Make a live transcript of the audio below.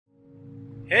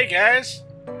Hey guys,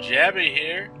 Jabby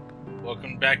here.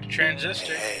 Welcome back to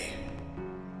Transistor. Hey.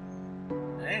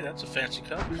 Hey, that's a fancy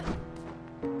cover.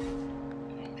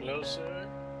 Come closer.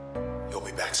 You'll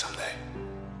be back someday.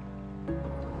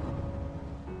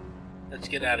 Let's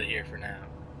get out of here for now.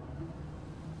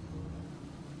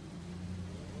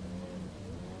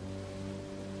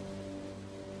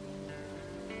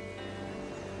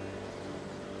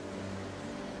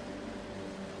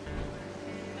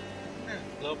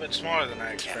 A little bit smaller than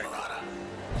I expected. Camerata.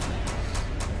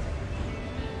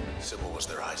 Sibil was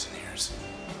their eyes and ears.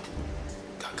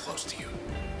 Got close to you.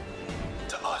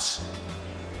 To us.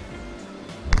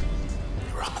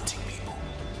 They were hunting people.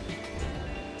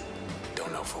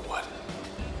 Don't know for what.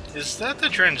 Is that the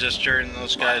transistor in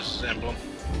those guys' emblem?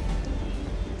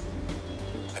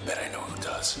 I bet I know who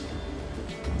does.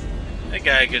 That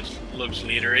guy looks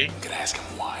leadery. I'm gonna ask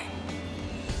him why.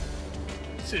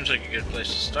 Seems like a good place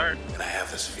to start. And I have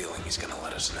this feeling he's gonna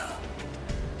let us know.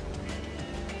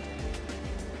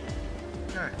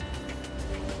 Huh.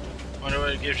 Wonder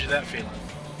what gives you that feeling.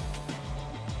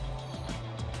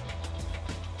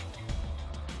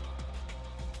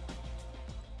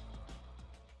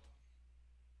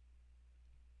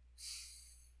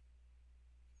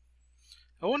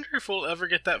 I wonder if we'll ever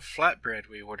get that flatbread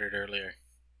we ordered earlier.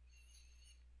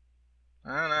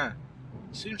 I don't know.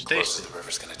 Seems Close tasty. to the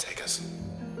river's gonna take us.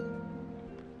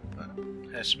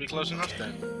 Has to be close enough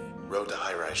then. Road to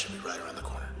high rise should be right around the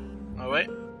corner. Oh wait,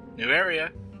 new area.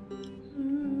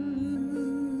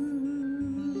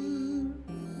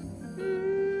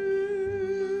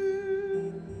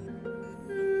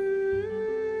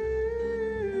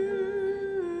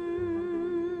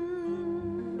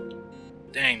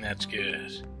 Dang, that's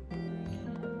good.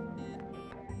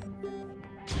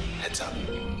 Heads up.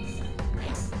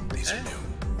 These are new.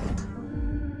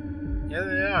 Yeah,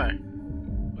 they are.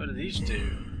 What do these do?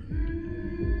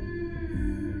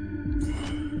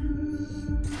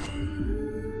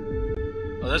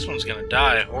 Oh, this one's gonna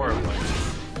die horribly.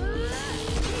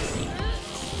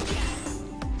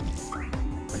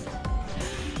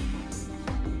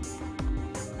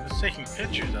 It's taking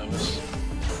pictures of us.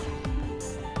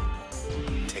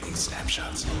 Taking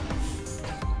snapshots.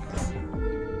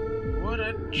 What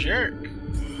a jerk.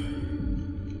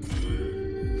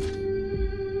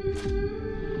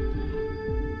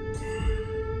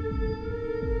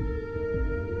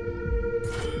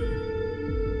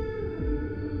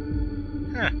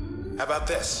 How about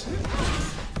this?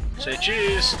 Say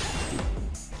cheese.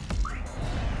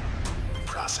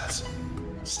 Process.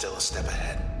 Still a step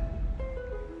ahead.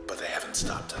 But they haven't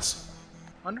stopped us.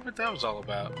 Wonder what that was all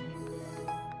about.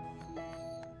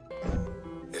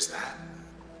 Is that?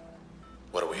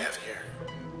 What do we have here?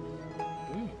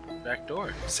 Ooh,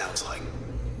 backdoor. Sounds like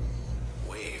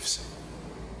waves.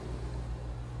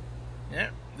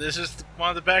 Yeah, this is one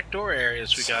of the backdoor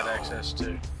areas we got access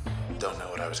to. Don't know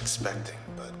what I was expecting,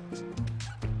 but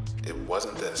it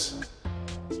wasn't this.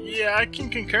 Yeah, I can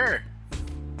concur.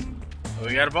 Oh,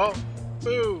 we got a ball.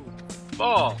 Boo!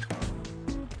 Ball.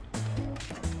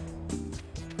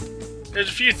 There's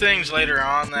a few things later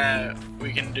on that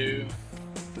we can do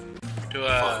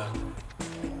to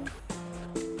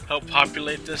help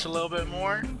populate this a little bit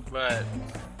more, but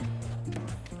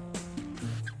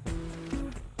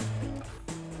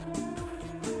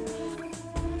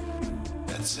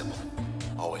That's Sibil.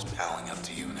 Always palling up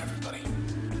to you and everybody.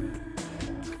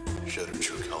 Showed her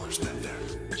true colors back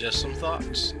there. just some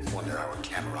thoughts. Wonder how our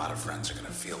Camerata friends are gonna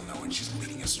feel knowing she's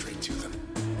leading us straight to them.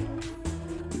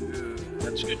 Ooh,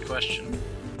 that's a good question.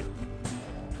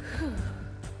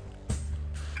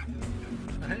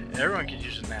 Hey, everyone could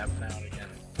use a nap now and again.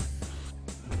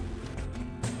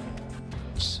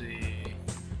 Let's see.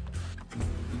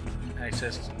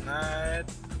 Access denied.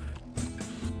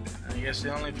 I guess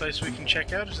the only place we can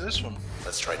check out is this one.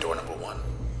 Let's try door number 1.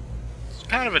 It's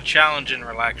kind of a challenge and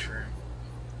relax room.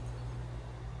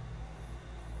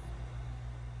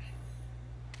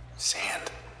 Sand.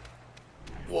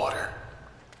 Water.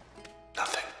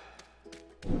 Nothing.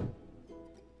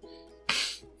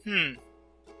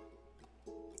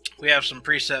 We have some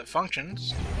preset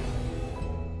functions.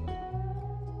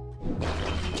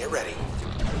 Get ready.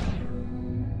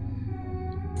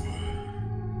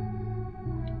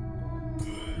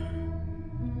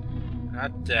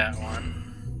 Not that one.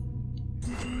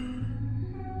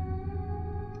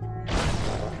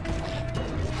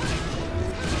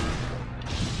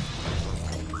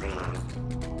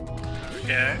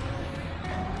 Okay.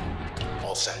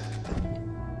 All set.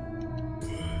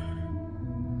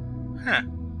 Huh.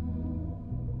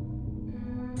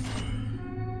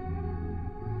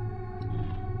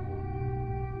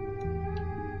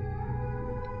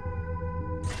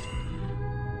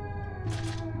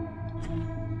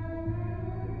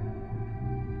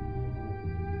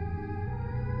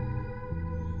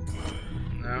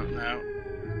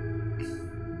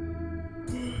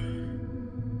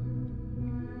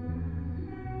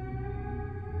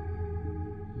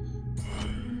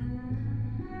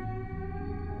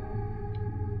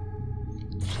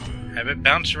 have it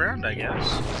bounce around, I guess.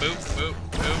 Boop, boop,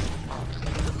 boop.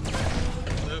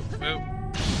 Boop, boop.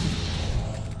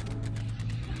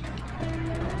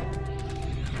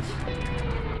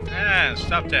 Ah,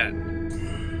 stop that.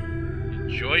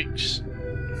 Joiks.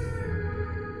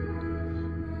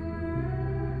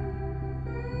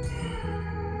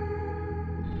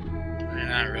 They're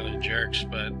not really jerks,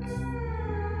 but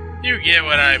you get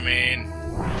what I mean.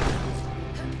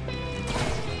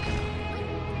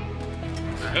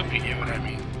 I hope you get what I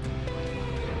mean.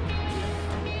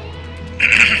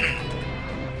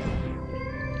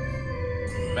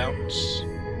 Bounce.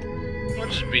 We'll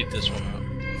just beat this one up.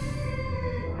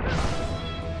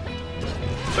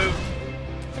 Boop.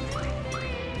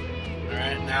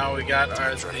 Alright, now we got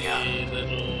our three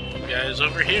little guys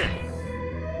over here.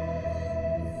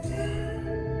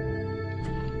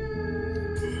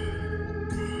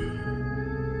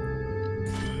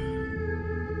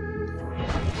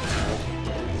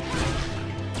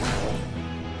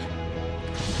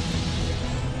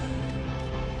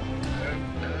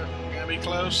 Gonna be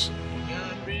close.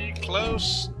 Gonna be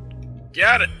close.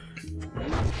 Got it.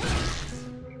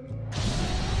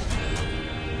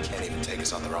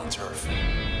 On their own turf.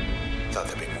 Thought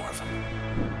there'd be more of them.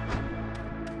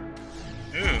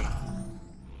 Ooh.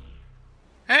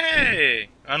 Hey!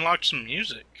 Unlocked some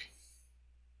music.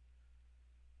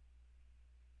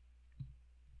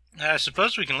 I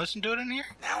suppose we can listen to it in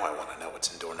here? Now I want to know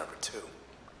what's in door number 2.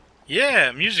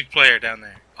 Yeah, music player down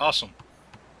there. Awesome.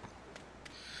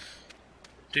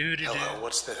 Hello,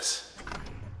 what's this?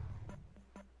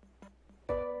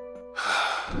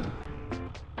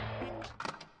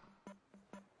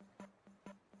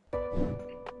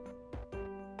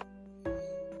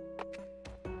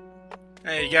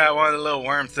 Hey, you got one of the little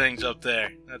worm things up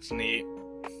there. That's neat.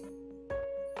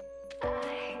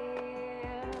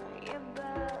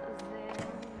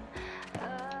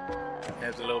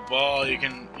 Have the little ball. You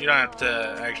don't have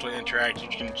to actually interact. You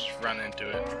can just run into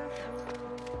it.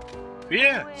 But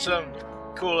yeah, so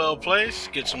cool little place.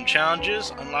 Get some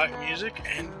challenges, unlock music,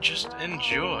 and just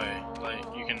enjoy. Like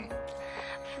you can.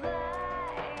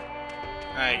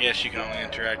 I guess you can only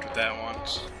interact with that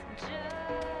once.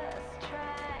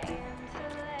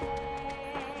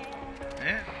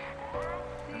 Yeah.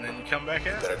 And then you come back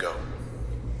out. Better go.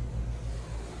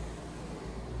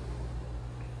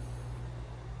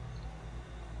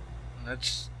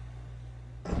 That's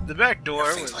the back door.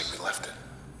 Everything's like we left it.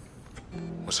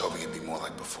 Was hoping it'd be more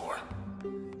like before.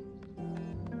 You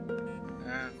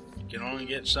can only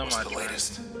get so much. What's the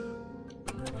latest?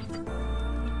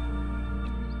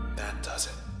 That does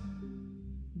it.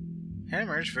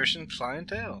 Hammers versus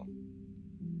clientele.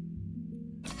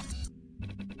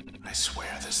 I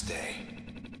swear this day.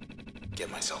 Get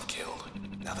myself killed.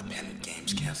 Now the pen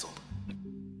game's canceled.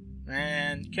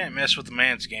 Man, you can't mess with the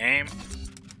man's game.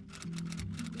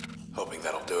 Hoping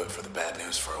that'll do it for the bad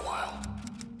news for a while.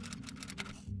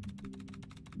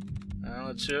 Well,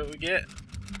 let's see what we get.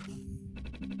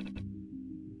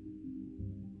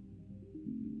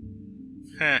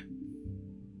 Huh.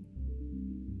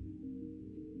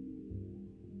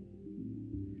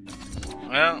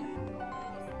 Well,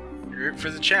 root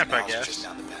for the champ, I guess. Just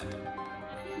down the bend.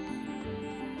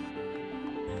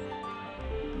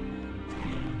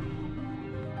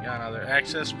 Got another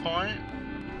access point.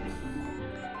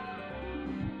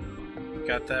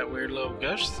 Got that weird little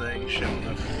ghost thing showing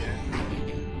up here.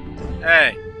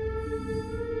 Hey!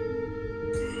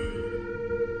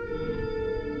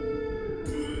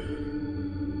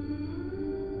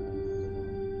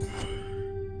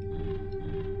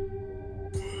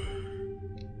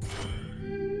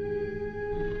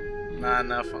 Not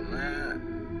enough on that.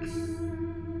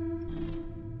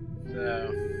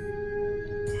 So,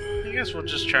 I guess we'll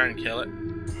just try and kill it.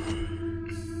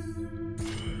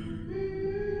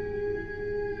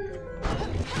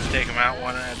 Take them out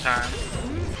one at a time.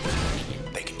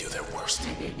 They can do their worst.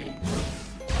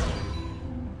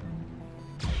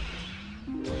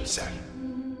 Set.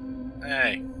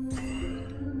 Hey.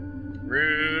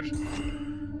 Rude.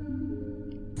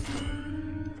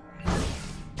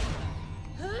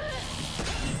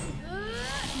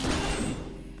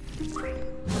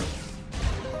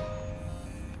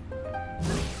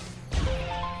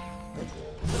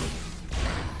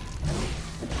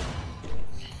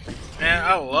 Man,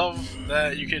 I love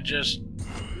that you could just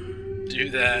do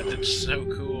that. It's so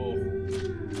cool.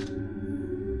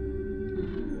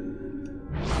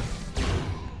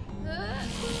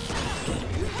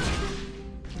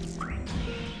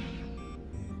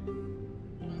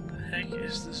 What the heck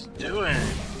is this doing?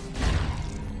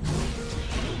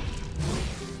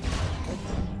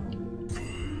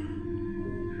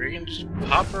 Freaking just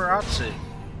paparazzi.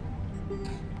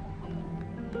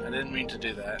 didn't mean to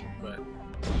do that, but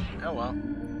oh well.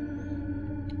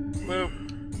 Boop,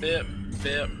 bip,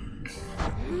 bip.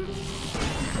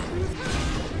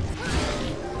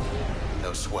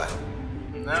 No sweat.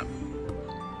 Nope.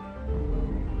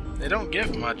 They don't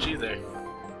give much either.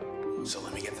 So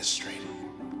let me get this straight.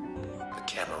 The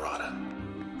Camerata,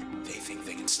 they think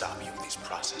they can stop you with these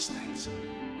process things.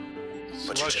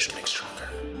 But you just make stronger.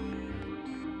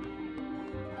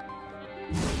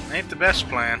 Ain't the best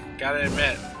plan, gotta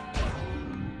admit.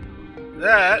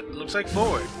 That looks like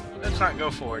forward. Let's not go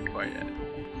forward quite yet.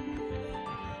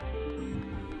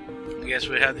 I guess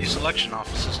we have these selection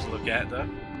offices to look at, though.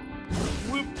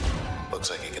 Whoop. Looks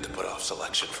like I get to put off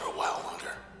selection for a while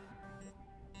longer.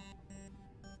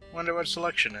 Wonder what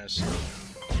selection is.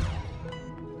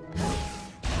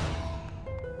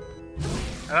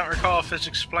 I don't recall if it's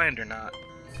explained or not.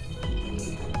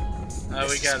 Oh,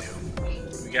 we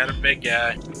got a big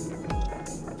guy.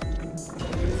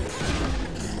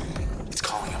 It's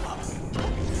calling him up.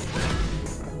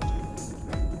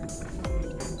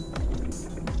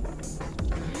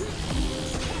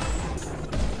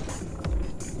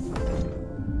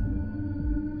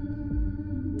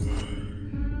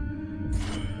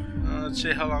 Let's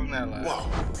see how long that lasts. Whoa.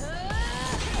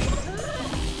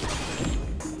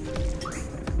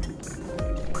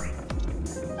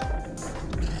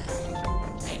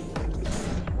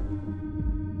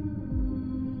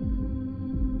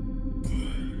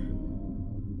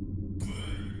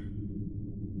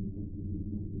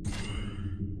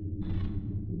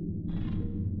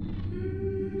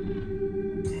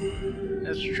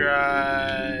 Let's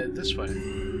try this way.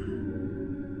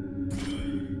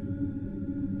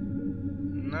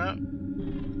 Nope.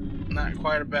 Not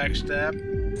quite a backstab.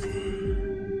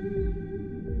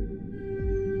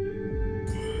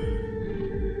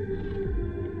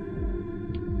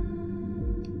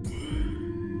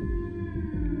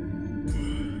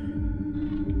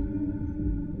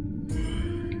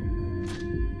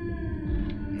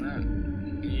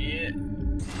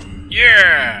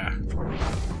 Yeah!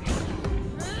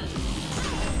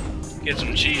 Get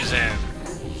some cheese in.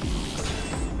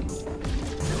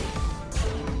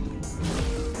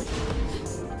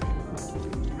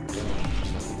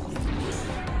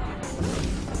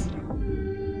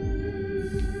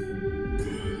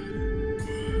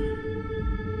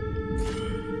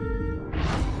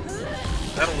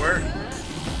 That'll work.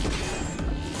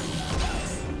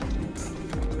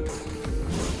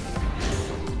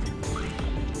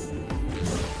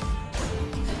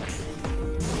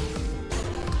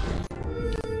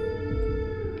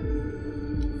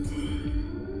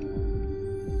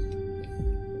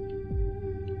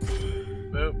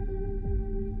 Boop.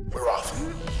 We're off.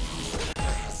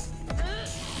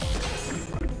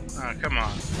 Oh, come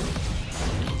on.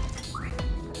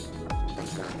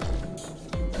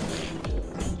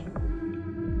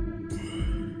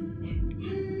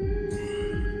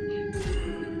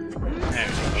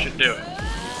 There, should do it.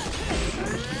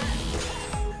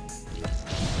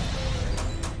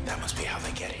 That must be how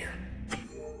they get here.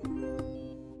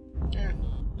 Yeah.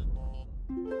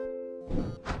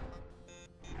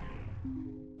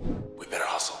 We better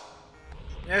hustle.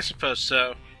 Yeah, I suppose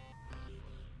so.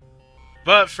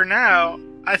 But for now,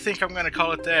 I think I'm going to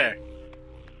call it there.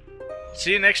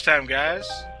 See you next time, guys.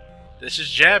 This is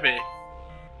Jabby,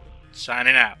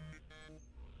 signing out.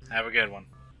 Have a good one.